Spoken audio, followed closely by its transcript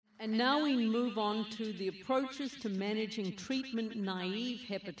And now we move on to the approaches to managing treatment-naive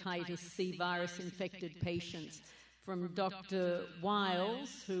hepatitis C virus-infected patients from Dr.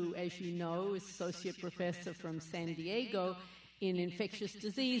 Wyles, who, as you know, is Associate Professor from San Diego in infectious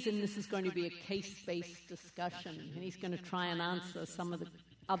disease, and this is going to be a case-based discussion, and he's going to try and answer some of the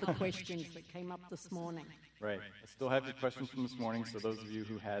other questions that came up this morning. Right. I still have your questions from this morning, so those of you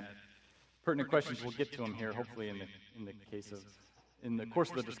who had pertinent questions, we'll get to them here, hopefully in the course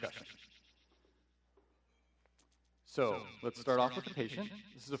of the discussion. So let's start off with the patient.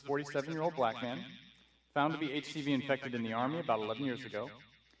 This is a 47-year-old black man, found to be HCV infected in the Army about 11 years ago.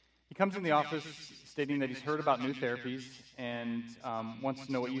 He comes in the office stating that he's heard about new therapies and wants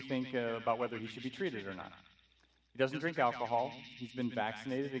to know what you think about whether he should be treated or not. He doesn't drink alcohol. He's been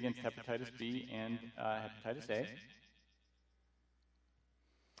vaccinated against hepatitis B and hepatitis A.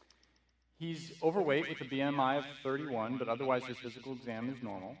 He's overweight with a BMI of 31, but otherwise his physical exam is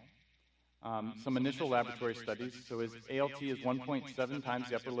normal. Some initial laboratory studies, so his ALT is 1.7 times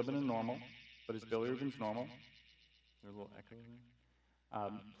the upper limit of normal, but his bilirubin's normal. Is there a little echo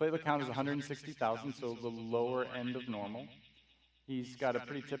there? Platelet count is 160,000, so the lower end of normal. He's got a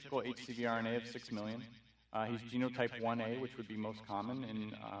pretty typical HCV RNA of 6 million. He's genotype 1A, which would be most common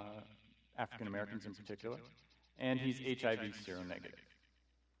in African Americans in particular. And he's HIV seronegative.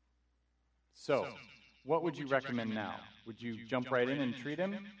 So, what would you recommend now? Would you jump right in and treat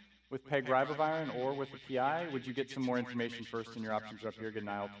him with pegribavirin or with a PI? Would you get some more information first, and your options are up here? Get an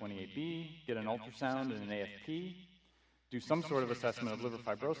IL-28B, get an ultrasound and an AFP, do some sort of assessment of liver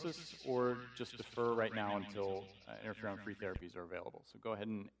fibrosis, or just defer right now until interferon-free therapies are available. So go ahead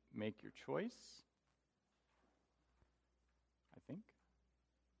and make your choice, I think.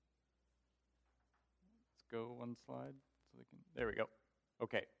 Let's go one slide. There we go.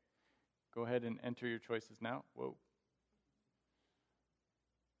 Okay. Go ahead and enter your choices now. Whoa.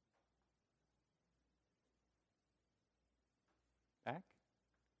 Back.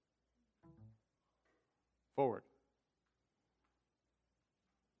 Forward.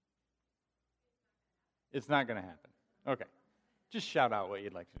 It's not going to happen. Okay. Just shout out what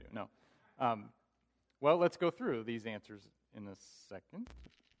you'd like to do. No. Well, let's go through these answers in a second.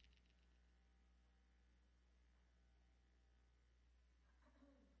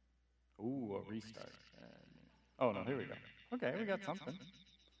 Ooh, a restart. Oh, no, here we go. Okay, we got something.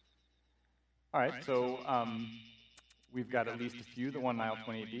 All right, so we've got at least a few that want an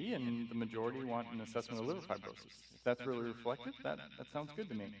IL-28B, and the majority want an assessment of liver fibrosis. If that's really reflective, that sounds good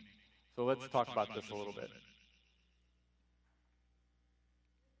to me. So let's talk about this a little bit.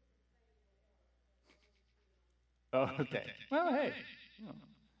 Oh, okay. Well, hey. You know.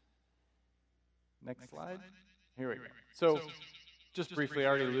 Next slide. Here we go. So, just briefly, I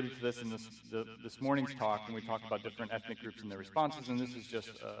already alluded to this in this morning's talk, when we talked about different ethnic groups and their responses, and this is just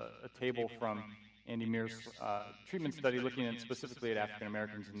a table from Andy Mears' treatment study looking at specifically at African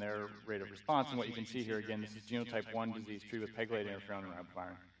Americans and their rate of response. And what you can see here, again, this is genotype 1 disease treated with pegylated interferon and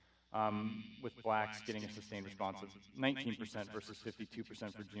ribavirin, with blacks getting a sustained response of 19% versus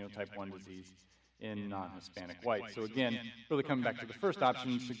 52% for genotype 1 disease in non-Hispanic whites. So again, really coming back to the first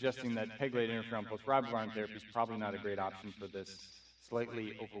option, suggesting that pegylated interferon plus ribavirin therapy is probably not a great option for this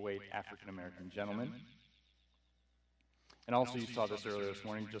slightly overweight African-American gentleman. And also, you saw this earlier this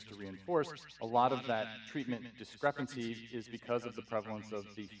morning, just to reinforce, a lot of that treatment discrepancy is because of the prevalence of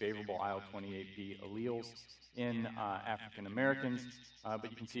the favorable IL-28B alleles in African Americans. But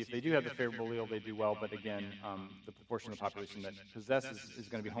you can see if they do have the favorable allele, they do well. But again, the proportion of the population that possesses is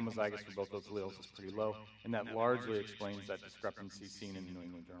going to be homozygous for both those alleles is pretty low. And that largely explains that discrepancy seen in the New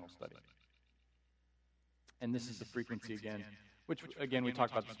England Journal study. And this is the frequency again, which, again, we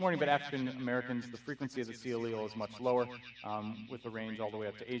talked about this morning, but African Americans, the frequency of the C allele is much lower, with a range all the way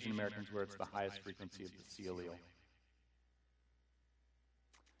up to Asian Americans, where it's the highest frequency of the C allele.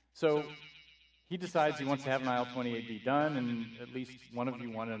 So he decides he wants to have an IL-28B done, and at least one of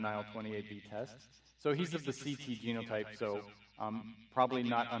you wanted an IL-28B test. So he's of the CT genotype, so probably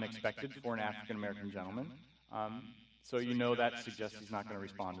not unexpected for an African American gentleman. So you know that suggests he's not going to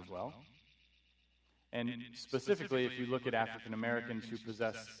respond as well. And specifically, if you look at African Americans who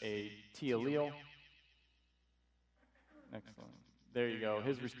possess a T allele, excellent. There you go.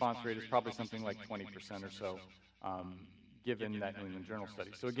 His response rate is probably something like 20% or so, given that New England Journal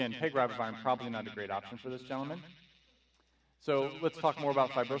study. So again, pegribavirin probably not a great option for this gentleman. So let's talk more about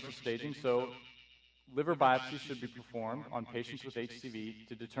fibrosis staging. So liver biopsies should be performed on patients with HCV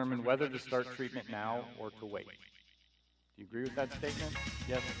to determine whether to start treatment now or to wait. Do you agree with that statement?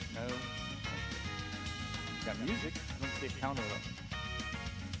 Yes? No? Got music. I don't see a counter though.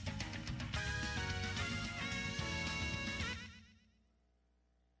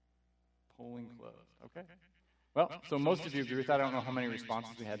 Polling closed. Okay. Well, so most of you agree with that. I don't know how many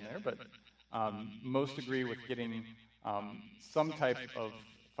responses we had in there, but most agree with getting some type of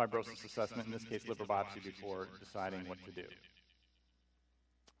fibrosis assessment, in this case liver biopsy, before deciding what to do.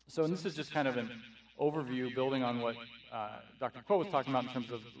 So, and this is just kind of an overview building on what Dr. Kuo was talking about in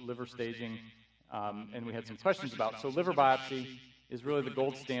terms of liver staging, and we had some questions about. So liver biopsy is really the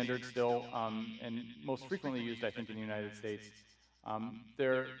gold standard still, and most frequently used, I think, in the United States.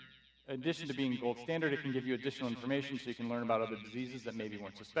 In addition to being gold standard, it can give you additional information so you can learn about other diseases that maybe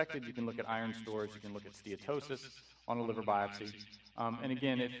weren't suspected. You can look at iron stores, you can look at steatosis on a liver biopsy. And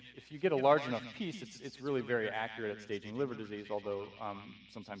again, if you get a large enough piece, it's really very accurate at staging liver disease, although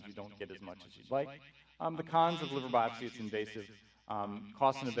sometimes you don't get as much as you'd like. The cons of liver biopsy, it's invasive.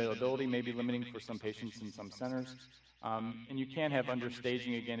 Cost and availability may be limiting for some patients in some centers. And you can have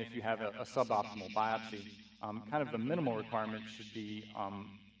understaging, again, if you have a suboptimal biopsy. Kind of the minimal requirement should be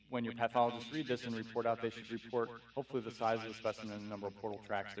when your pathologists read this and report out, they should report hopefully the size of the specimen and the number of portal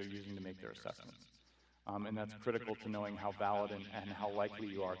tracts they're using to make their assessments. And that's critical to knowing how valid and how likely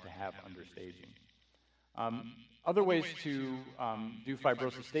you are to have understaging. Other ways to do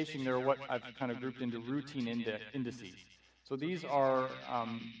fibrosis staging, there are what I've kind of grouped into routine indices. So these are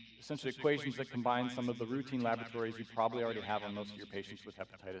essentially equations that combine some of the routine laboratories you probably already have on most of your patients with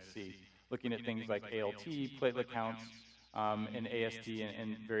hepatitis C, looking at things like ALT, platelet counts, and AST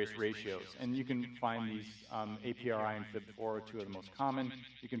and various ratios. And you can find these APRI and FIB4 are two of the most common.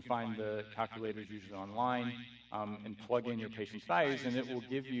 You can find the calculators usually online and plug in your patient's values, and it will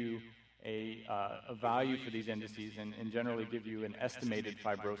give you a value for these indices and generally give you an estimated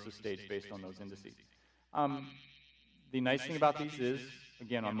fibrosis stage based on those indices. The nice thing about these is,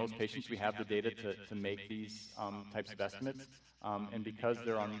 again, on most patients, we have the data to make these types of estimates. And because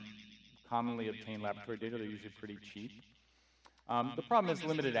they're on commonly obtained laboratory data, they're usually pretty cheap. The problem is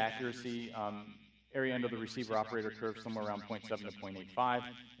limited accuracy. Area under the receiver operator curve somewhere around 0.7 to 0.85.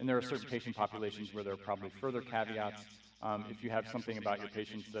 And there are certain patient populations where there are probably further caveats. If you have something about your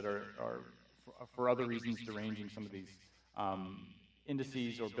patients that are for other reasons deranging some of these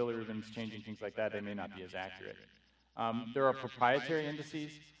indices or bilirubins, changing things like that, they may not be as accurate. There are proprietary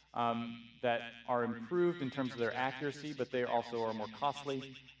indices that are improved in terms of their accuracy, but they also are more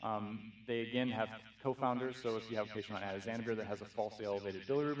costly. They, again, have co-founders, so if you have a patient on atazanavir that has a falsely elevated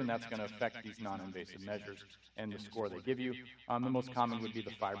bilirubin, that's going to affect these non-invasive measures and the score they give you. The most common would be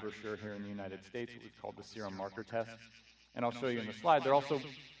the FibroSure here in the United States, what we've called the serum marker test. And I'll show you in the slide. They're also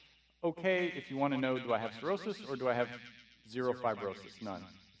okay if you want to know, do I have cirrhosis or do I have zero fibrosis? None.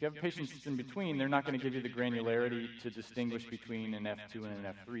 If you have patients in between, they're not going to give you the granularity to distinguish between an F2 and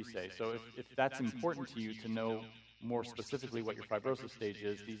an F3, say. So if that's important to you to know more specifically what your fibrosis stage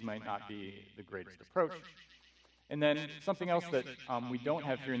is, these might not be the greatest approach. And then something else that we don't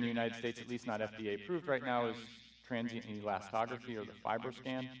have here in the United States, at least not FDA approved right now, is transient elastography or the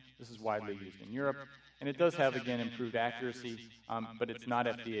FibroScan. This is widely used in Europe. And it does have, again, improved accuracy, but it's not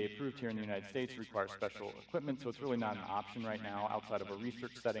FDA approved here in the United States. It requires special equipment, so it's really not an option right now outside of a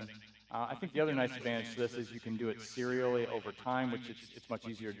research setting. I think the other nice advantage to this is you can do it serially over time, which it's much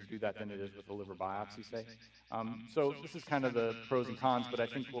easier to do that than it is with a liver biopsy, say. So this is kind of the pros and cons, but I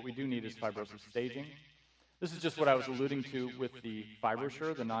think what we do need is fibrosis staging. This is just what I was alluding to with the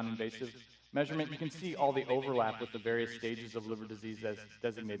FibroSure, the non-invasive measurement. You can see all the overlap with the various stages of liver disease as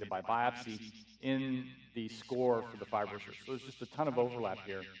designated by biopsy in the score for the FibroSure. So there's just a ton of overlap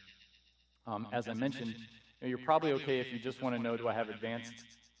here. As I mentioned, you're probably okay if you just want to know, do I have advanced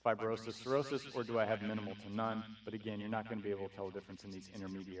fibrosis, cirrhosis, or do I have minimal to none? But again, you're not going to be able to tell the difference in these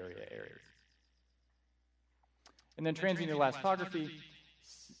intermediary areas. And then transient elastography,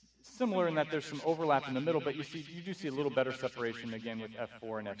 similar in that there's some overlap in the middle, but you do see a little better separation, again, with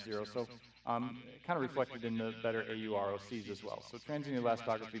F4 and F0. So kind of reflected in the better AUROCs as well. So transient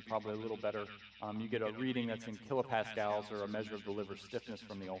elastography, probably a little better. You get a reading that's in kilopascals or a measure of the liver stiffness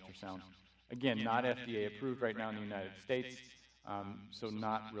from the ultrasound. Again, not FDA approved right now in the United States, so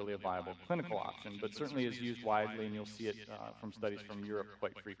not really a viable clinical option, but certainly is used widely, and you'll see it from studies from Europe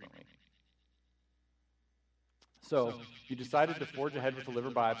quite frequently. So you decided to forge ahead with a liver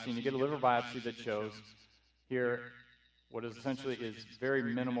biopsy, and you get a liver biopsy that shows here what is essentially is very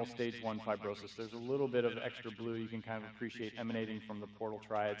minimal stage 1 fibrosis. There's a little bit of extra blue you can kind of appreciate emanating from the portal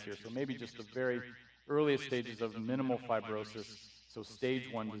triads here. So maybe just the very earliest stages of minimal fibrosis, so stage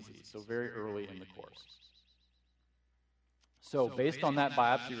 1 disease, so very early in the course. So based on that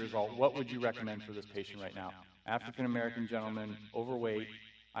biopsy result, what would you recommend for this patient right now? African-American gentleman, overweight,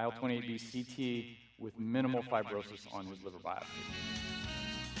 IL-28B CT, with minimal fibrosis on his liver biopsy.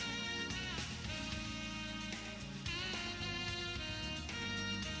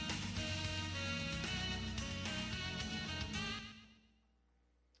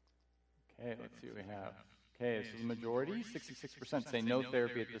 let's see what we have. Okay, so the majority, 66%, say no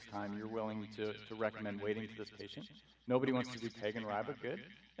therapy at this time. You're willing to recommend waiting to this patient. Nobody wants to do PEG and RIBA, good.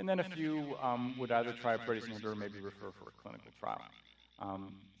 And then a few would either try a protease inhibitor or maybe refer for a clinical trial.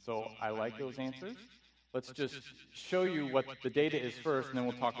 So I like those answers. Let's just show you what the data is first, and then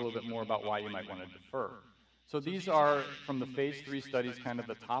we'll talk a little bit more about why you might want to defer. So these are from the phase 3 studies, kind of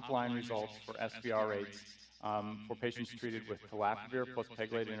the top-line results for SVR rates for patients treated with tolapivir plus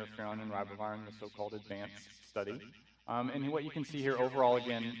pegylated interferon and ribavirin, the so-called advanced study. And what you can see here overall,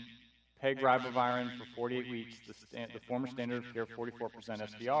 again, PEG ribavirin for 48 weeks, the former standard of care, 44%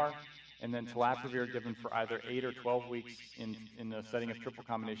 SVR, and then tolapivir given for either 8 or 12 weeks in the setting of triple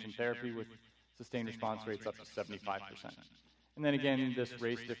combination therapy with sustained response rates up to 75%. And then again, this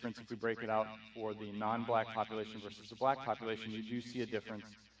race difference, if we break it out for the non-black population versus the black population, you do see a difference.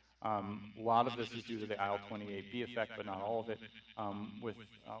 A lot of this is due to the IL-28B effect, but not all of it, with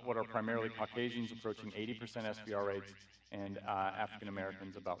what are primarily Caucasians approaching 80% SVR rates and African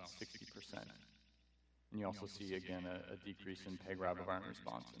Americans about 60%. And you also see, again, a decrease in PEG ribavirin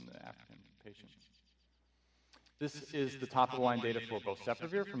response in the African patients. This is the top-of-the-line data for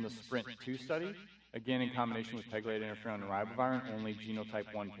boceprevir from the SPRINT-2 study. Again, in combination with pegylated interferon and ribavirin, only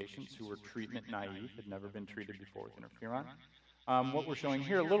genotype 1 patients who were treatment naive, had never been treated before with interferon. What we're showing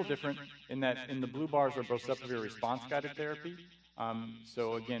here, a little different in that in the blue bars are boceprevir response-guided therapy.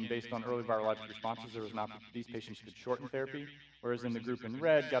 So again, based on early virologic responses, there was these patients could shorten therapy, whereas in the group in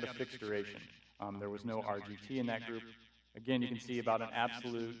red, got a fixed duration. There was no RGT in that group. Again, you can see about an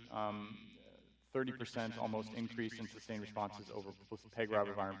absolute 30% almost increase in sustained responses over PEG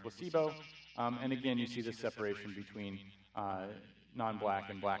ribavirin placebo. And again, you see the separation between non-black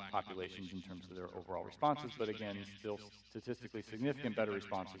and black populations in terms of their overall responses, but again, still statistically significant better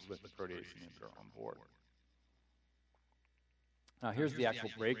responses with the protease inhibitor on board. Here's the actual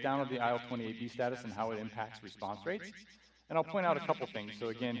breakdown of the IL-28B status and how it impacts response rates. And I'll point out a couple things. So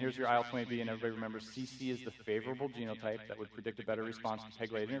again, here's your IL-28B, and everybody remembers CC is the favorable genotype that would predict a better response to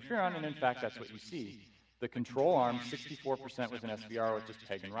pegylated interferon, and in fact, that's what you see. The control arm, 64% was an SVR with just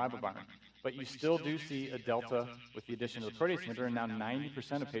PEG and ribavirin. But you still do see a delta with the addition of the protease inhibitor, and now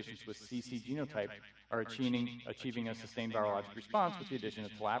 90% of patients with CC genotype are achieving a sustained virologic response with the addition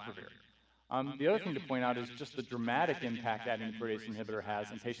of tolapivir. The other thing to point out is just the dramatic impact adding the protease inhibitor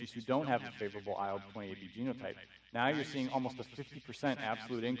has in patients who don't have a favorable IL-28B genotype. Now you're seeing almost a 50%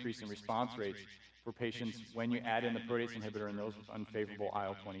 absolute increase in response rates for patients when you add in the protease inhibitor in those with unfavorable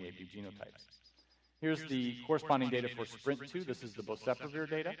IL-28B genotypes. Here's the corresponding data for SPRINT-2. This is the boceprevir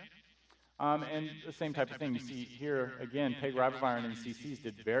data. And the same type of thing. You see here, again, PEG ribavirin and CCs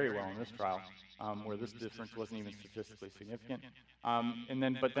did very well in this trial, where this difference wasn't even statistically significant.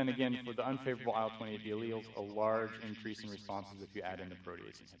 But then again, for the unfavorable IL-28B alleles, a large increase in responses if you add in the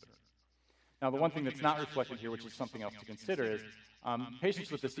protease inhibitor. Now, the one thing that's not reflected here, which is something else to consider, is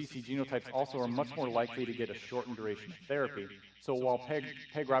patients with the CC genotypes also are much more likely to get a shortened duration of therapy. So while PEG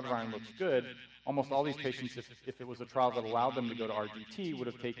ribavirin looks good, almost all these patients, if it was a trial that allowed them to go to RGT, would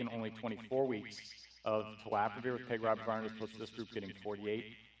have taken only 24 weeks of tolapivir with PEG ribavirin as opposed to this group getting 48,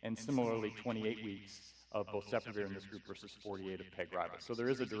 and similarly 28 weeks of boceprevir in this group versus 48 of PEG riba. So there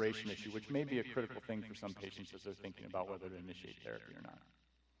is a duration issue, which may be a critical thing for some patients as they're thinking about whether to initiate therapy or not.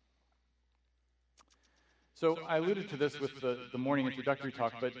 So I alluded to this with the morning introductory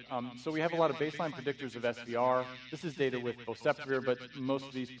talk, but so we have a lot of baseline predictors of SVR. This is data with boceprevir, but most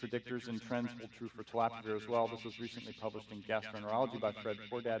of these predictors and trends hold true for tolapivir as well. This was recently published in Gastroenterology by Fred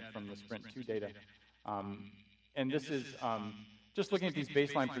Fordad from the SPRINT-2 data. And this is just looking at these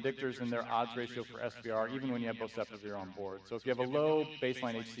baseline predictors and their odds ratio for SVR, even when you have boceprevir on board. So if you have a low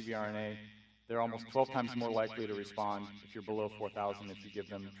baseline HCV RNA, they're almost 12 times more likely to respond if you're below 4,000 if you give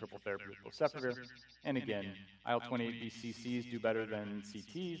them triple therapy with boceprevir. And again, IL-28B CCs do better than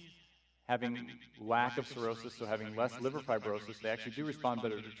CTs. Having lack of cirrhosis, so having less liver fibrosis, they actually do respond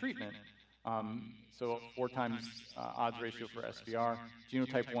better to treatment. So 4 times odds ratio for SVR.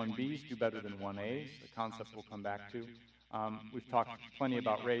 Genotype 1Bs do better than 1As, the concept we'll come back to. We've talked plenty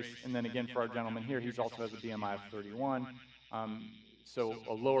about race. And then again, for our gentleman here, he also has a BMI of 31. So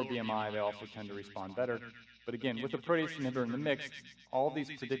a lower BMI, they also tend to respond better. But again, with the protease inhibitor in the mix, all these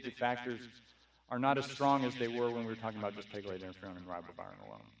predictive factors are not as strong as they were when we were talking about just pegylated interferon and ribavirin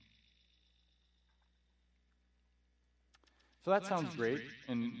alone. So that sounds great,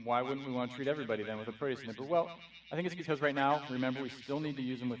 and why wouldn't we want to treat everybody then with a protease inhibitor? Well, I think it's because right now, remember, we still need to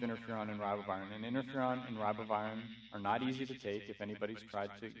use them with interferon and ribavirin, and interferon and ribavirin are not easy to take if anybody's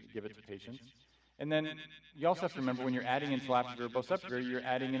tried to give it to patients. And then you also have to remember when you're adding in tolapivir or boceprevir, you're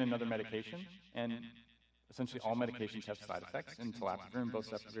adding in another medication, and essentially all medications have side effects in tolapivir and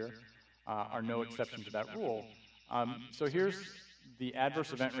boceprevir. are no exception to that rule. So here's the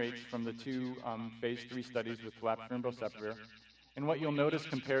adverse event rates from the two phase 3 studies with telaprevir and boceprevir. And what you'll notice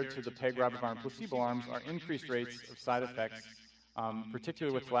compared to the peg-ribavirin placebo arms are increased rates of side effects,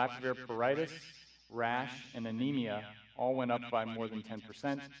 particularly with telaprevir, pruritus, rash, and anemia all went up by more than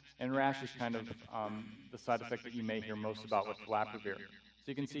 10%. And rash is kind of the side effect that you may hear most about with telaprevir. So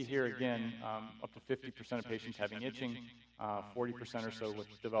you can see here again, up to 50% of patients having itching, 40% or so with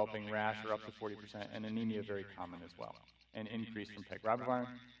developing rash, or up to 40%, and anemia very common as well, and increased from peg-ribavirin.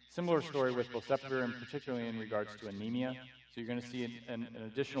 Similar story with boceprevir, and particularly in regards to anemia. So you're going to see an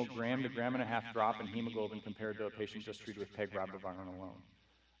additional gram to gram and a half drop in hemoglobin compared to a patient just treated with peg-ribavirin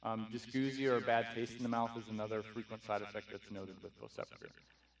alone. Dysgeusia or bad taste in the mouth is another frequent side effect that's noted with boceprevir.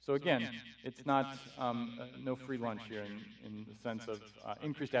 So again, it's not no free lunch here in the sense of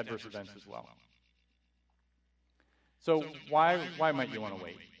increased adverse events as well. So why might you want to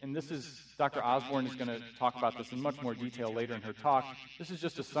wait? And this is, Dr. Osborne is going to talk about this in much more detail later in her talk. This is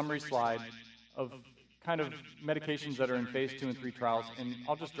just a summary slide of kind of medications that are in phase 2 and 3 trials, and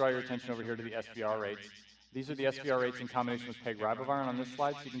I'll just draw your attention over here to the SVR rates. These are the SVR rates in combination with peg-ribavirin on this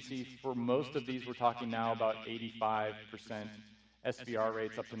slide. So you can see for most of these, we're talking now about 85% SVR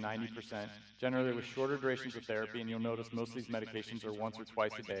rates, up to 90%, generally with shorter durations of therapy, and you'll notice most of these medications are once or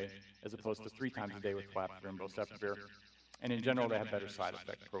twice a day, as opposed to 3 times a day with telaprevir and boceprevir. And in general, they have better side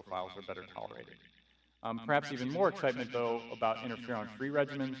effect profiles, or better tolerated. Perhaps even more excitement, though, about interferon-free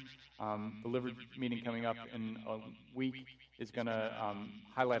regimens. The liver meeting coming up in a week is going to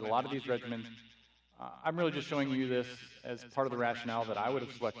highlight a lot of these regimens. I'm really just showing you this as part of the rationale that I would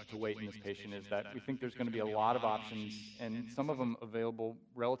have selected to wait in this patient, is that we think there's going to be a lot of options, and some of them available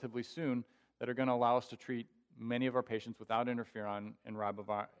relatively soon, that are going to allow us to treat many of our patients without interferon and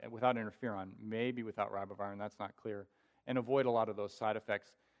ribavirin, maybe without ribavirin, that's not clear, and avoid a lot of those side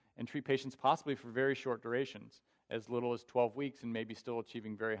effects, and treat patients possibly for very short durations, as little as 12 weeks, and maybe still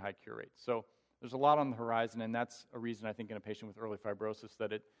achieving very high cure rates. So there's a lot on the horizon, and that's a reason I think in a patient with early fibrosis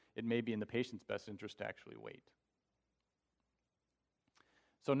that it may be in the patient's best interest to actually wait.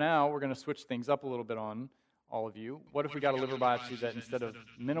 So now we're going to switch things up a little bit on all of you. What if we got a liver biopsy that instead of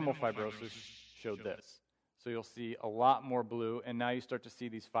minimal fibrosis showed this? So you'll see a lot more blue, and now you start to see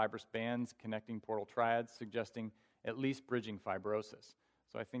these fibrous bands connecting portal triads, suggesting at least bridging fibrosis.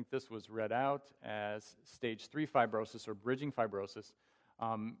 So I think this was read out as stage 3 fibrosis or bridging fibrosis.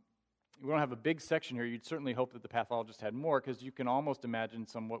 We don't have a big section here. You'd certainly hope that the pathologist had more, because you can almost imagine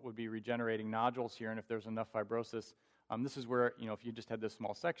what would be regenerating nodules here, and if there's enough fibrosis, this is where, if you just had this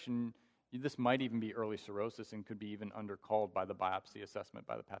small section, this might even be early cirrhosis and could be even undercalled by the biopsy assessment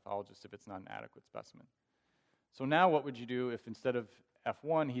by the pathologist if it's not an adequate specimen. So now what would you do if instead of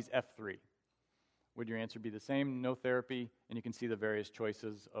F1, he's F3? Would your answer be the same? No therapy, and you can see the various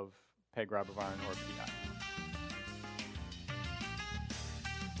choices of peg-ribavirin or PI.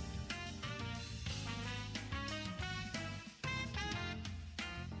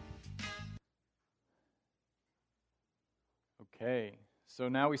 Okay, so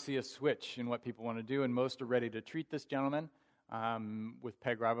now we see a switch in what people want to do, and most are ready to treat this gentleman with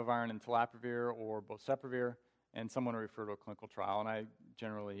peg-ribavirin and telaprevir or boceprevir, and someone will refer to a clinical trial, and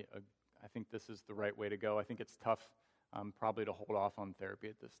I think this is the right way to go. I think it's tough probably to hold off on therapy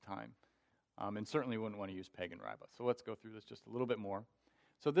at this time, and certainly wouldn't want to use peg and riba. So let's go through this just a little bit more.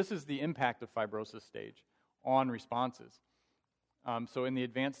 So this is the impact of fibrosis stage on responses. So in the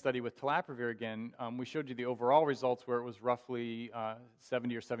advanced study with telaprevir again, we showed you the overall results where it was roughly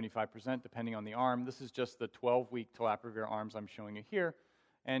 70 or 75% depending on the arm. This is just the 12-week telaprevir arms I'm showing you here.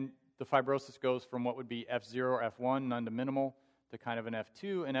 And the fibrosis goes from what would be F0 or F1, none to minimal, to kind of an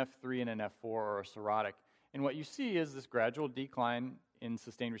F2, an F3, and an F4 or a cirrhotic. And what you see is this gradual decline in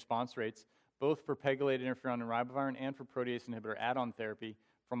sustained response rates, both for pegylated interferon and ribavirin and for protease inhibitor add-on therapy,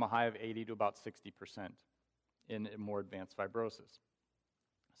 from a high of 80 to about 60% in more advanced fibrosis.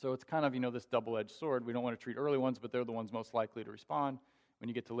 So it's kind of, this double-edged sword. We don't want to treat early ones, but they're the ones most likely to respond. When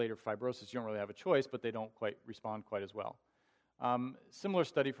you get to later fibrosis, you don't really have a choice, but they don't quite respond quite as well. Similar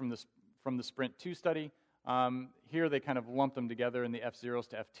study from the Sprint 2 study. Here they kind of lumped them together in the F0s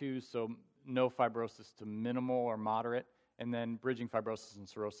to F2s, so no fibrosis to minimal or moderate, and then bridging fibrosis and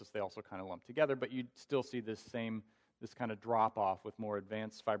cirrhosis they also kind of lumped together, but you'd still see this kind of drop-off with more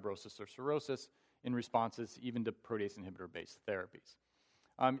advanced fibrosis or cirrhosis in responses even to protease inhibitor-based therapies.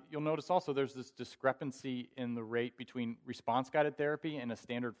 You'll notice also there's this discrepancy in the rate between response-guided therapy and a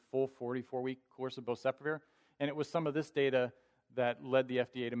standard full 44-week course of boceprevir, and it was some of this data that led the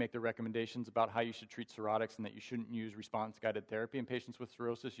FDA to make the recommendations about how you should treat cirrhotics and that you shouldn't use response-guided therapy in patients with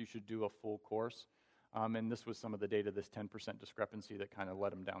cirrhosis. You should do a full course. And this was some of the data, this 10% discrepancy that kind of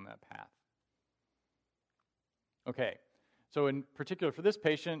led him down that path. Okay, so in particular for this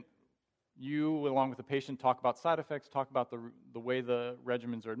patient, you, along with the patient, talk about side effects, talk about the way the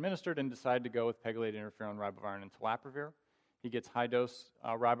regimens are administered, and decide to go with pegylated interferon, ribavirin, and telaprevir. He gets high-dose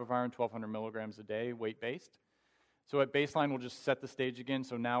ribavirin, 1,200 milligrams a day, weight-based. So at baseline, we'll just set the stage again.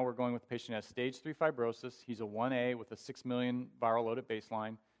 So now we're going with the patient who has stage 3 fibrosis. He's a 1A with a 6 million viral load at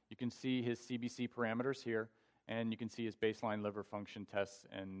baseline. You can see his CBC parameters here, and you can see his baseline liver function tests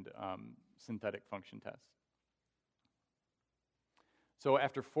and synthetic function tests. So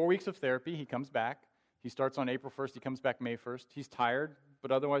after 4 weeks of therapy, he comes back. He starts on April 1st. He comes back May 1st. He's tired,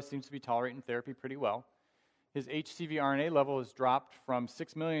 but otherwise seems to be tolerating therapy pretty well. His HCV RNA level has dropped from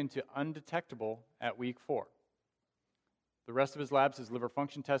 6 million to undetectable at week 4. The rest of his labs, his liver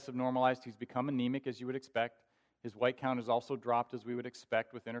function tests have normalized. He's become anemic, as you would expect. His white count has also dropped, as we would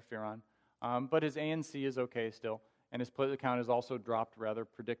expect with interferon. But his ANC is okay still, and his platelet count has also dropped rather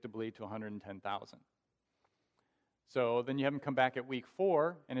predictably to 110,000. So then you have him come back at week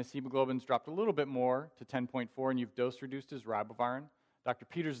 4, and his hemoglobin's dropped a little bit more to 10.4, and you've dose-reduced his ribavirin. Dr.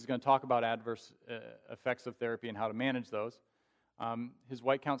 Peters is going to talk about adverse effects of therapy and how to manage those. His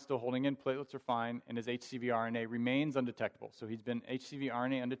white count's still holding in, platelets are fine, and his HCV RNA remains undetectable. So he's been HCV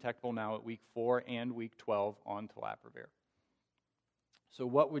RNA undetectable now at week 4 and week 12 on telaprevir. So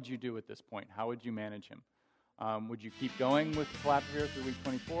what would you do at this point? How would you manage him? Would you keep going with telaprevir through week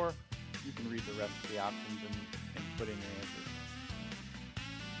 24? You can read the rest of the options and put in your answers.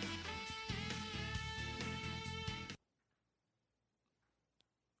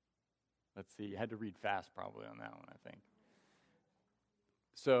 Let's see, you had to read fast probably on that one, I think.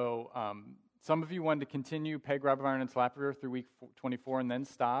 So some of you wanted to continue peg, ribavirin, and telaprevir through week 24 and then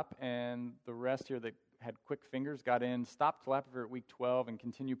stop, and the rest here that had quick fingers got in, stop telaprevir at week 12 and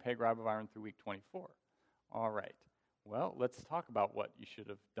continue peg, ribavirin through week 24. All right. Well, let's talk about what you should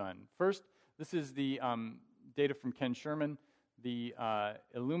have done. First, this is the data from Ken Sherman, the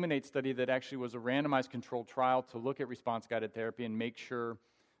Illuminate study that actually was a randomized controlled trial to look at response-guided therapy and make sure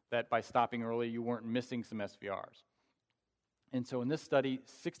that by stopping early you weren't missing some SVRs. And so in this study,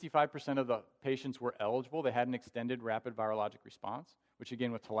 65% of the patients were eligible. They had an extended rapid virologic response, which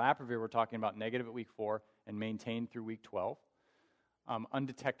again with telaprevir we're talking about negative at week 4 and maintained through week 12.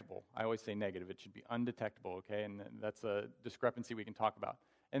 Undetectable. I always say negative. It should be undetectable, okay? And that's a discrepancy we can talk about.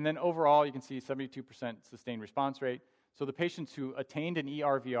 And then overall, you can see 72% sustained response rate. So the patients who attained an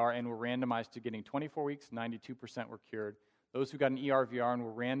ERVR and were randomized to getting 24 weeks, 92% were cured. Those who got an ERVR and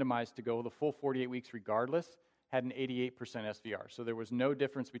were randomized to go the full 48 weeks regardless had an 88% SVR. So there was no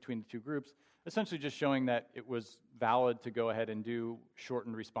difference between the two groups, essentially just showing that it was valid to go ahead and do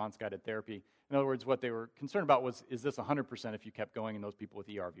shortened response-guided therapy. In other words, what they were concerned about was, is this 100% if you kept going in those people with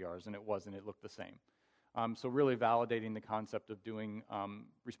ERVRs? And it wasn't. It looked the same. So really validating the concept of doing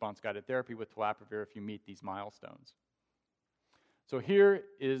response-guided therapy with telaprevir if you meet these milestones. So here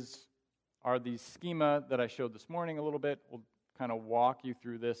are the schema that I showed this morning a little bit. We'll kind of walk you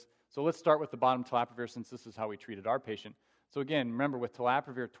through this. So let's start with the bottom telaprevir since this is how we treated our patient. So again, remember with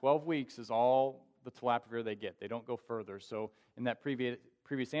telaprevir, 12 weeks is all the telaprevir they get. They don't go further. So in that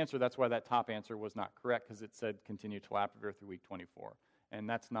previous answer, that's why that top answer was not correct, because it said continue telaprevir through week 24. And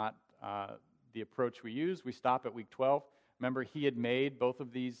that's not the approach we use. We stop at week 12. Remember, he had made both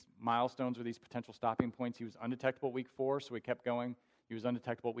of these milestones or these potential stopping points. He was undetectable at week 4, so we kept going. He was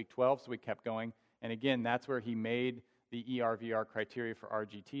undetectable at week 12, so we kept going. And again, that's where he made the ERVR criteria for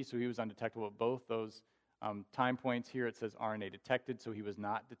RGT, so he was undetectable at both those time points. Here it says RNA detected, so he was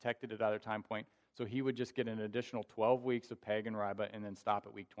not detected at either time point. So he would just get an additional 12 weeks of PEG and RIBA and then stop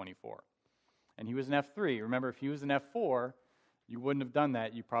at week 24. And he was an F3. Remember, if he was an F4, you wouldn't have done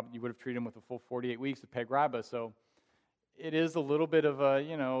that. You would have treated him with a full 48 weeks of PEG RIBA. So it is a little bit of a,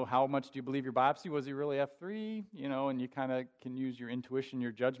 how much do you believe your biopsy? Was he really F3? And you kind of can use your intuition,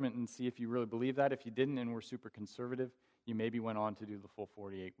 your judgment, and see if you really believe that. If you didn't and were super conservative, you maybe went on to do the full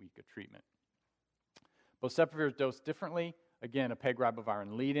 48-week of treatment. Boceprevir is dosed differently. Again, a PEG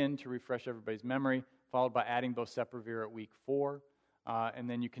ribavirin lead-in to refresh everybody's memory, followed by adding boceprevir at week 4. And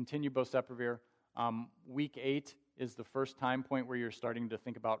then you continue boceprevir. Week 8 is the first time point where you're starting to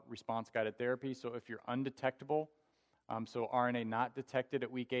think about response-guided therapy. So if you're undetectable, so RNA not detected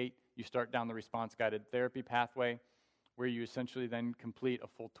at week 8, you start down the response-guided therapy pathway, where you essentially then complete a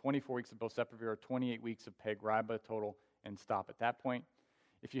full 24 weeks of boceprevir or 28 weeks of PEG riba total and stop at that point.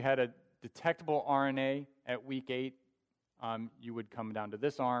 If you had a detectable RNA at week 8, you would come down to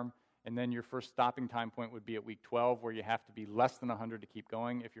this arm, and then your first stopping time point would be at week 12, where you have to be less than 100 to keep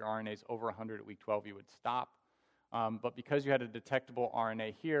going. If your RNA is over 100 at week 12, you would stop. But because you had a detectable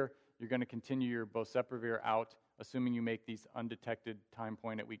RNA here, you're going to continue your boceprevir out, assuming you make these undetected time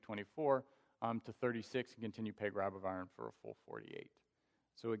point at week 24, to 36 and continue pegrabivirine for a full 48.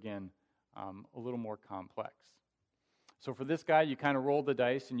 So again, a little more complex. So for this guy, you kind of rolled the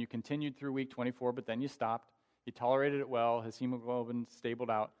dice and you continued through week 24, but then you stopped. He tolerated it well, his hemoglobin stabled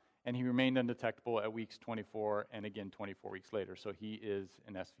out, and he remained undetectable at weeks 24 and again 24 weeks later. So he is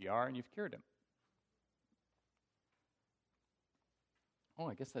an SVR, and you've cured him. Oh,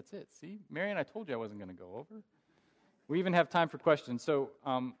 I guess that's it. See? Marion, I told you I wasn't going to go over. We even have time for questions. So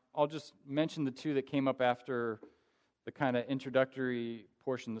I'll just mention the two that came up after the kind of introductory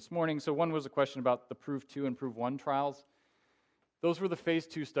portion this morning. So one was a question about the PROVE 2 and PROVE 1 trials. Those were the phase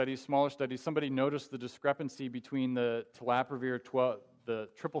 2 studies, smaller studies. Somebody noticed the discrepancy between the telaprevir, the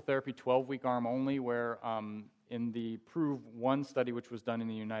triple therapy 12-week arm only, where in the PROVE 1 study, which was done in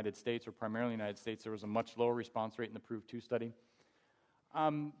the United States, or primarily the United States, there was a much lower response rate in the PROVE 2 study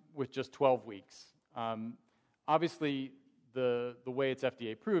with just 12 weeks. Obviously, the way it's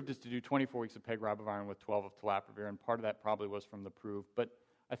FDA approved is to do 24 weeks of pegrabivirine with 12 of telaprevir, and part of that probably was from the PROVE. But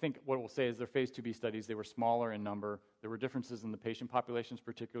I think what we'll say is their phase 2b studies, they were smaller in number. There were differences in the patient populations,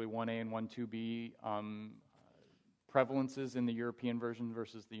 particularly 1A and 1-2B prevalences in the European version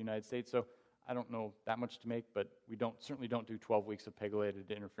versus the United States. So I don't know that much to make, but we certainly don't do 12 weeks of pegylated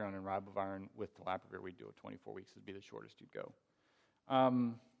interferon and ribavirin with telaprevir. We do it 24 weeks would be the shortest you'd go.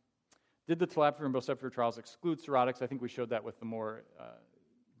 Did the telaprevir and boceprevir trials exclude cirrhotics? I think we showed that with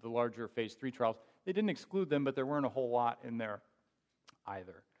the larger phase 3 trials. They didn't exclude them, but there weren't a whole lot in there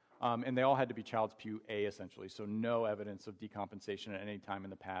either. And they all had to be Child's Pugh A, essentially, so no evidence of decompensation at any time in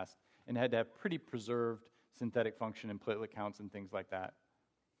the past, and had to have pretty preserved synthetic function and platelet counts and things like that.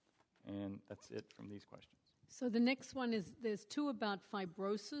 And that's it from these questions. So the next one is, there's two about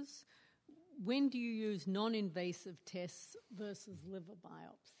fibrosis. When do you use non-invasive tests versus liver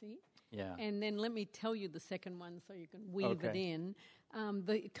biopsy? Yeah. And then let me tell you the second one so you can weave it in.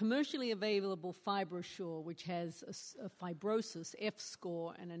 The commercially available FibroSure, which has a fibrosis F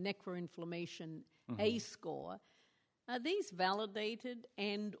score and a necroinflammation A score, are these validated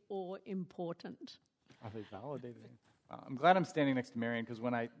and or important? Are they validated? I'm glad I'm standing next to Marion, because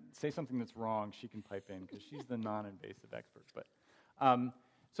when I say something that's wrong, she can pipe in, because she's the non-invasive expert. But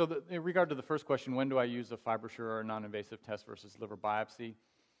in regard to the first question, when do I use a FibroSure or a non-invasive test versus liver biopsy?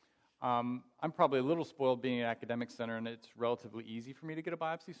 I'm probably a little spoiled being an academic center, and it's relatively easy for me to get a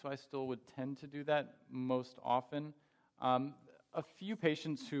biopsy, so I still would tend to do that most often. A few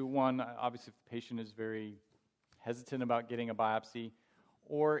patients who, obviously if the patient is very hesitant about getting a biopsy,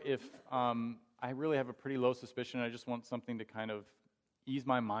 or if I really have a pretty low suspicion, I just want something to kind of ease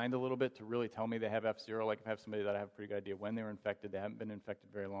my mind a little bit to really tell me they have F0, like if I have somebody that I have a pretty good idea when they were infected, they haven't been infected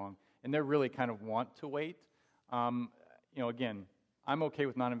very long, and they really kind of want to wait. Again, I'm okay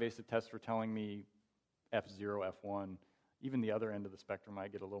with non-invasive tests for telling me F0, F1. Even the other end of the spectrum, I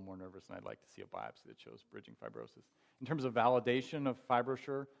get a little more nervous, and I'd like to see a biopsy that shows bridging fibrosis. In terms of validation of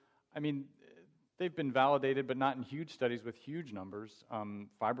FibroSure, I mean, they've been validated, but not in huge studies with huge numbers.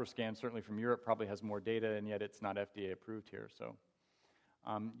 FibroScan, certainly from Europe, probably has more data, and yet it's not FDA approved here. So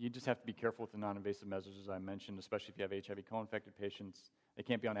you just have to be careful with the non-invasive measures, as I mentioned, especially if you have HIV co-infected patients. They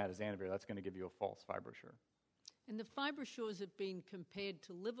can't be on atazanavir. That's going to give you a false FibroSure. And the FibroSures have been compared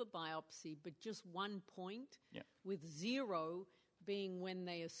to liver biopsy, but just 1 point, with 0 being when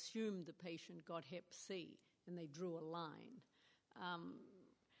they assumed the patient got Hep C, and they drew a line.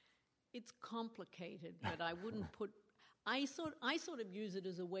 It's complicated, but I wouldn't put... I sort of use it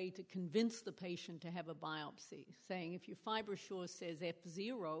as a way to convince the patient to have a biopsy, saying if your FibroSure says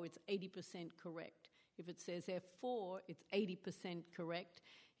F0, it's 80% correct. If it says F4, it's 80% correct.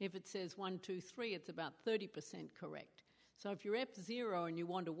 If it says 1, 2, 3, it's about 30% correct. So if you're F0 and you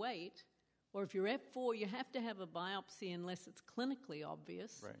want to wait, or if you're F4, you have to have a biopsy unless it's clinically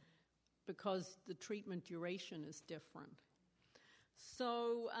obvious, right, because the treatment duration is different.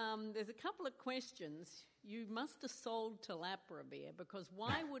 So there's a couple of questions. You must have sold telaprevir, because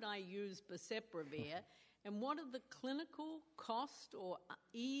why would I use boceprevir, and what are the clinical cost or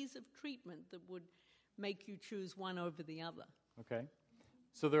ease of treatment that would make you choose one over the other? Okay.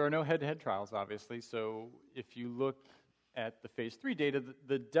 So there are no head-to-head trials, obviously. So if you look at the phase 3 data,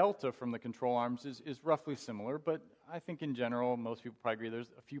 the delta from the control arms is roughly similar, but I think in general, most people probably agree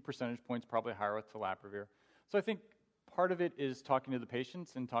there's a few percentage points probably higher with telaprevir. So I think part of it is talking to the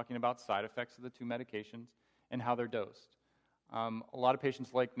patients and talking about side effects of the two medications and how they're dosed. A lot of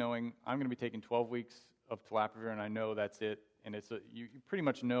patients like knowing, I'm going to be taking 12 weeks of telaprevir and I know that's it, and you pretty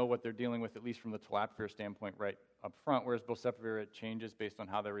much know what they're dealing with, at least from the telaprevir standpoint, right up front, whereas boceprevir, it changes based on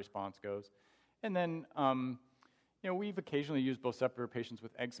how their response goes. And then, We've occasionally used boceprevir patients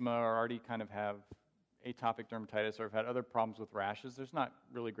with eczema or already kind of have atopic dermatitis or have had other problems with rashes. There's not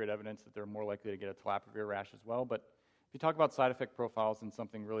really great evidence that they're more likely to get a telaprevir rash as well, but if you talk about side effect profiles and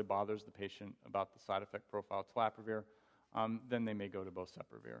something really bothers the patient about the side effect profile of telaprevir, then they may go to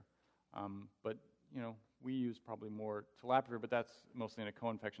boceprevir. But we use probably more telaprevir, but that's mostly in a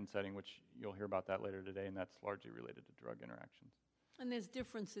co-infection setting, which you'll hear about that later today, and that's largely related to drug interactions. And there's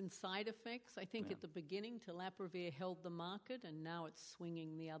difference in side effects. I think at the beginning, telaprevir held the market, and now it's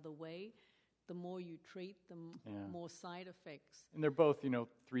swinging the other way. The more you treat, the more side effects. And they're both,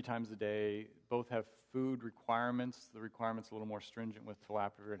 3 times a day. Both have food requirements. The requirement's a little more stringent with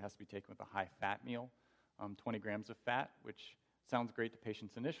telaprevir. It has to be taken with a high-fat meal, 20 grams of fat, which sounds great to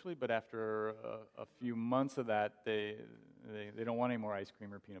patients initially, but after a few months of that, they don't want any more ice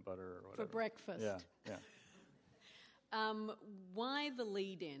cream or peanut butter or whatever. For breakfast. Yeah. Why the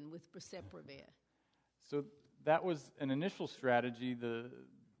lead-in with boceprevir? So that was an initial strategy. The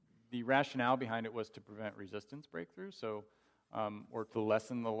rationale behind it was to prevent resistance breakthrough, or to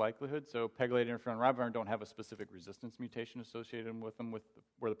lessen the likelihood. So pegylated interferon ribavirin don't have a specific resistance mutation associated with them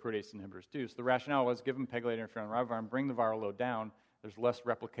where the protease inhibitors do. So the rationale was give them pegylated interferon ribavirin, bring the viral load down. There's less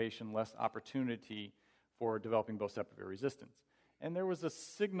replication, less opportunity for developing boceprevir resistance. And there was a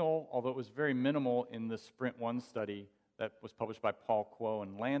signal, although it was very minimal, in the Sprint 1 study that was published by Paul Kuo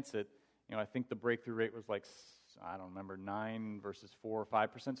in Lancet. I think the breakthrough rate was 9 versus 4 or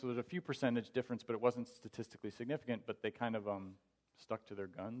 5%. So there's a few percentage difference, but it wasn't statistically significant. But they kind of stuck to their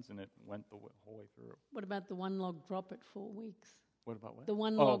guns, and it went the whole way through. What about the 1 log drop at 4 weeks? What about what? The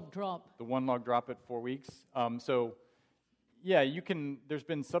 1 log drop. The 1 log drop at 4 weeks. You can. There's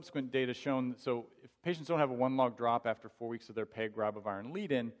been subsequent data shown. So if patients don't have a 1 log drop after 4 weeks of their PEG ribavirin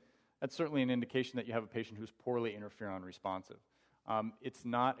lead-in, that's certainly an indication that you have a patient who's poorly interferon responsive. It's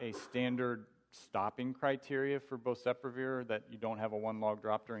not a standard stopping criteria for boceprevir that you don't have a 1 log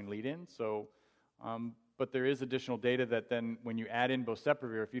drop during lead-in. So, but there is additional data that then when you add in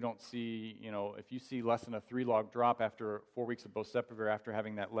boceprevir, if you don't see, if you see less than a 3 log drop after 4 weeks of boceprevir after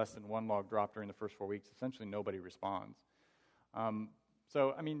having that less than 1 log drop during the first 4 weeks, essentially nobody responds. And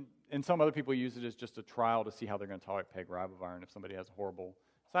some other people use it as just a trial to see how they're going to tolerate PEG ribavirin. If somebody has horrible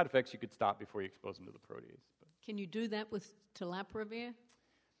side effects, you could stop before you expose them to the protease. But can you do that with telaprevir?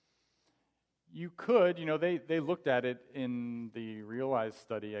 You could. They looked at it in the Wyles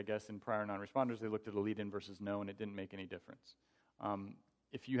study, I guess, in prior non-responders. They looked at a lead-in versus no, and it didn't make any difference.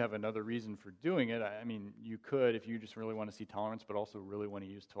 If you have another reason for doing it, you could, if you just really want to see tolerance, but also really want to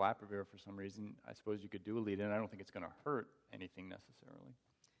use telaprevir for some reason, I suppose you could do a lead-in. I don't think it's going to hurt anything necessarily.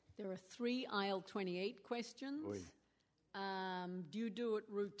 There are 3 IL-28 questions. Oy. Do you do it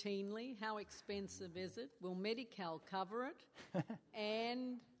routinely? How expensive is it? Will Medi-Cal cover it?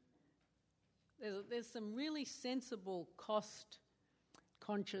 And there's some really sensible,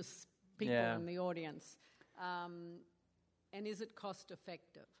 cost-conscious people in the audience. And is it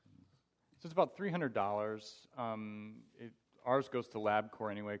cost-effective? So it's about $300. Ours goes to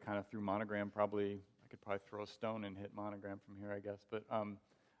LabCorp anyway, kind of through Monogram. I could probably throw a stone and hit Monogram from here, I guess. But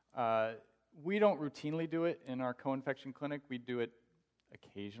we don't routinely do it in our co-infection clinic. We do it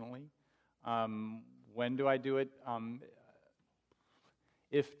occasionally. When do I do it?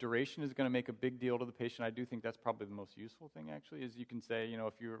 If duration is going to make a big deal to the patient, I do think that's probably the most useful thing, actually, is you can say,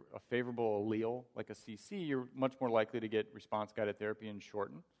 if you're a favorable allele, like a CC, you're much more likely to get response-guided therapy and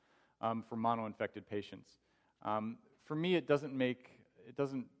shorten for mono-infected patients. For me, it doesn't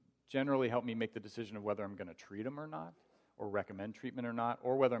generally help me make the decision of whether I'm going to treat them or not, or recommend treatment or not,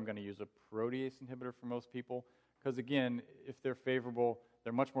 or whether I'm going to use a protease inhibitor for most people. Because again, if they're favorable,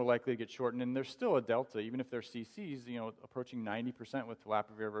 they're much more likely to get shortened, and there's still a delta, even if they're CCs, approaching 90% with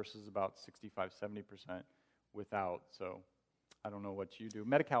telaprevir versus about 65-70% without. So I don't know what you do.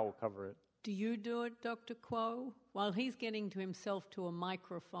 Medi-Cal will cover it. Do you do it, Dr. Kuo? While he's getting to himself to a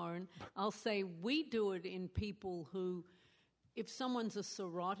microphone, I'll say we do it in people who, if someone's a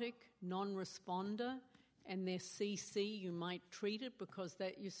cirrhotic non-responder and they're CC, you might treat it because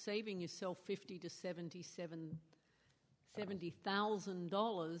that you're saving yourself $50,000 to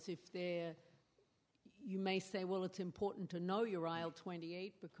 $70,000 if they're. You may say, well, it's important to know your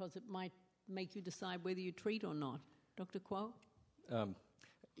IL-28 because it might make you decide whether you treat or not. Dr. Kuo?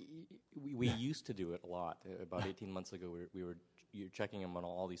 We used to do it a lot. About 18 months ago, we were checking them on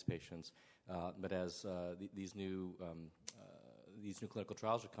all these patients. But as these new clinical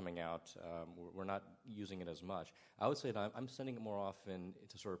trials are coming out, we're not using it as much. I would say that I'm sending it more often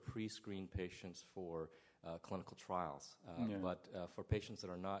to sort of pre-screen patients for clinical trials. But for patients that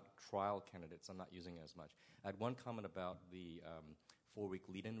are not trial candidates, I'm not using it as much. I had one comment about the 4-week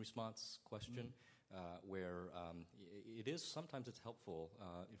lead-in response question. where sometimes it's helpful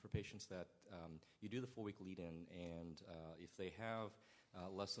for patients that you do the 4-week lead-in, and if they have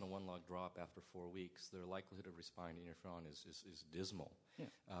less than a 1 log drop after 4 weeks, their likelihood of responding to interferon is dismal. Yeah.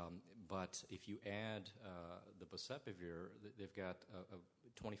 But if you add the boceprevir, they've got a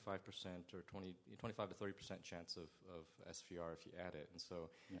 25% or 25 to 30% chance of SVR if you add it. And so,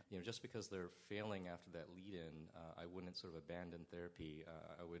 just because they're failing after that lead-in, I wouldn't sort of abandon therapy.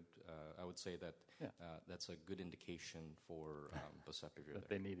 I would say that that's a good indication for boceprevir. That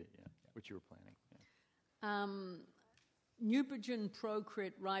they need it, which you were planning. Yeah. Neupogen,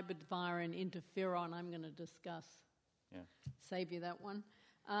 Procrit, Ribavirin, interferon, I'm going to discuss. Yeah. Save you that one.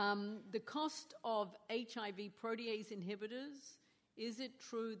 The cost of HIV protease inhibitors, is it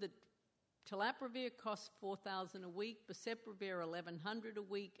true that telaprevir costs $4,000 a week, boceprevir $1,100 a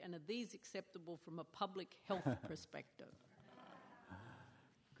week, and are these acceptable from a public health perspective?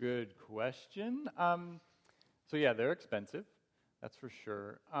 Good question. So they're expensive. That's for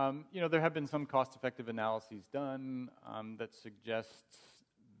sure. There have been some cost-effective analyses done that suggest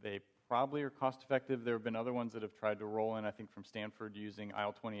they probably are cost-effective. There have been other ones that have tried to roll in, I think from Stanford, using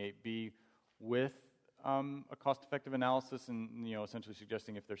IL-28B with a cost-effective analysis and, essentially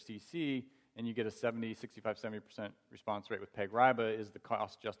suggesting if they're CC and you get a 70% response rate with PEG-RIBA, is the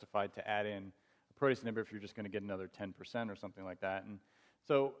cost justified to add in a protease inhibitor if you're just going to get another 10% or something like that? And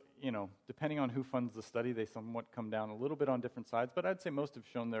so, depending on who funds the study, they somewhat come down a little bit on different sides, but I'd say most have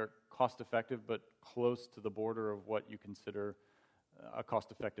shown they're cost-effective but close to the border of what you consider a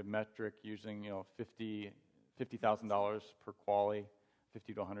cost-effective metric, using, $50,000 per quali,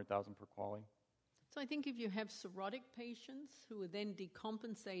 $50,000 to $100,000 per quali. So I think if you have cirrhotic patients who are then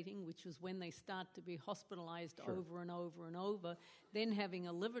decompensating, which is when they start to be hospitalized over and over and over, then having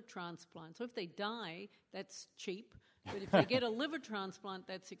a liver transplant. So if they die, that's cheap. But if they get a liver transplant,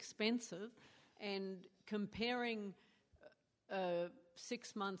 that's expensive. And comparing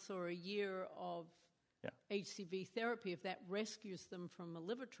 6 months or a year of HCV therapy, if that rescues them from a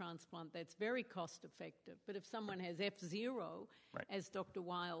liver transplant, that's very cost effective. But if someone has F0, as Dr.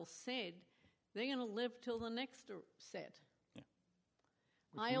 Wyles said, they're going to live till the next set. Yeah.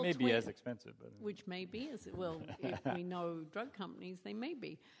 Which may be as expensive. But which may be, if we know drug companies, they may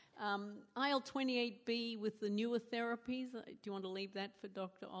be. IL-28B with the newer therapies, do you want to leave that for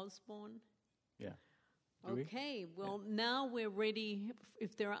Dr. Osborne? Yeah. Okay, well, now we're ready.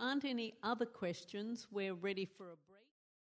 If there aren't any other questions, we're ready for a break.